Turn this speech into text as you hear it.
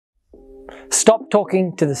Stop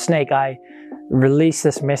talking to the snake. I released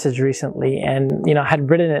this message recently, and I had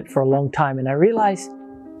written it for a long time, and I realized,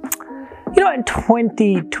 in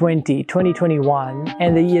 2020, 2021,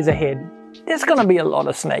 and the years ahead, there's going to be a lot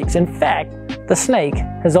of snakes. In fact, the snake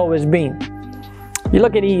has always been. You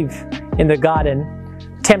look at Eve in the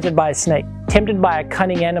garden, tempted by a snake, tempted by a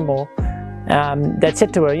cunning animal that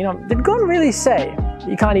said to her, did God really say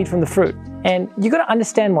you can't eat from the fruit? And you got to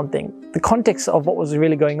understand one thing, the context of what was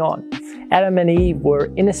really going on. Adam and Eve were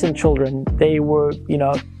innocent children. They were,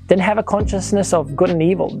 didn't have a consciousness of good and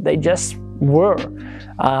evil. They just were.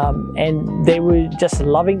 And they were just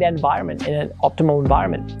loving the environment, in an optimal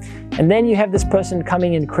environment. And then you have this person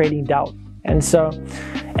coming and creating doubt. And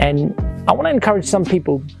I want to encourage some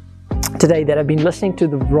people today that have been listening to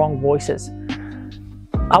the wrong voices.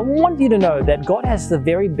 I want you to know that God has the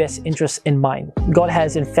very best interests in mind. God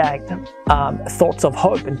has, in fact, thoughts of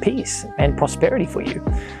hope and peace and prosperity for you.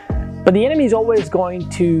 But the enemy is always going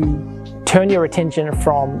to turn your attention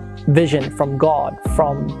from vision, from God,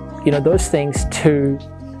 from those things to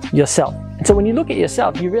yourself. And so when you look at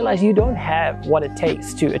yourself, you realize you don't have what it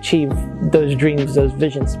takes to achieve those dreams, those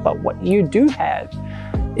visions. But what you do have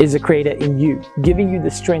is a creator in you, giving you the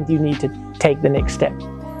strength you need to take the next step.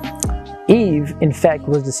 Eve, in fact,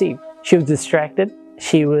 was deceived. She was distracted.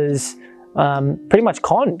 She was pretty much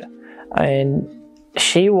conned. And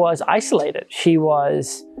she was isolated. She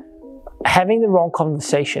was having the wrong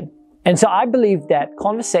conversation. And so I believe that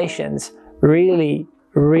conversations really,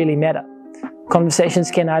 really matter.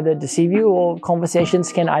 Conversations can either deceive you, or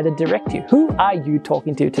conversations can either direct you. Who are you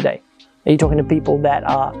talking to today? Are you talking to people that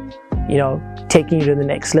are, taking you to the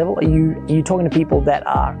next level? Are you talking to people that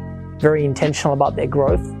are very intentional about their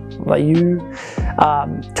growth? Are you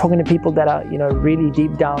talking to people that are, really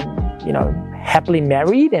deep down, happily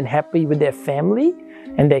married and happy with their family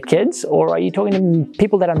and their kids? Or are you talking to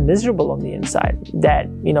people that are miserable on the inside, that,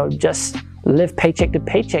 just live paycheck to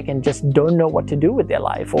paycheck and just don't know what to do with their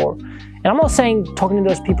life? And I'm not saying talking to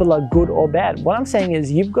those people are good or bad. What I'm saying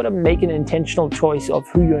is you've got to make an intentional choice of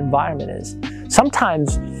who your environment is.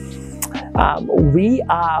 Sometimes we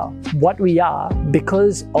are what we are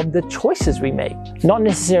because of the choices we make, not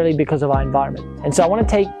necessarily because of our environment. And so I want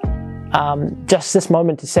to take just this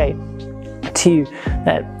moment to say to you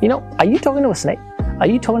that, are you talking to a snake? Are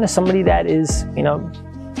you talking to somebody that is,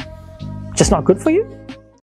 just not good for you?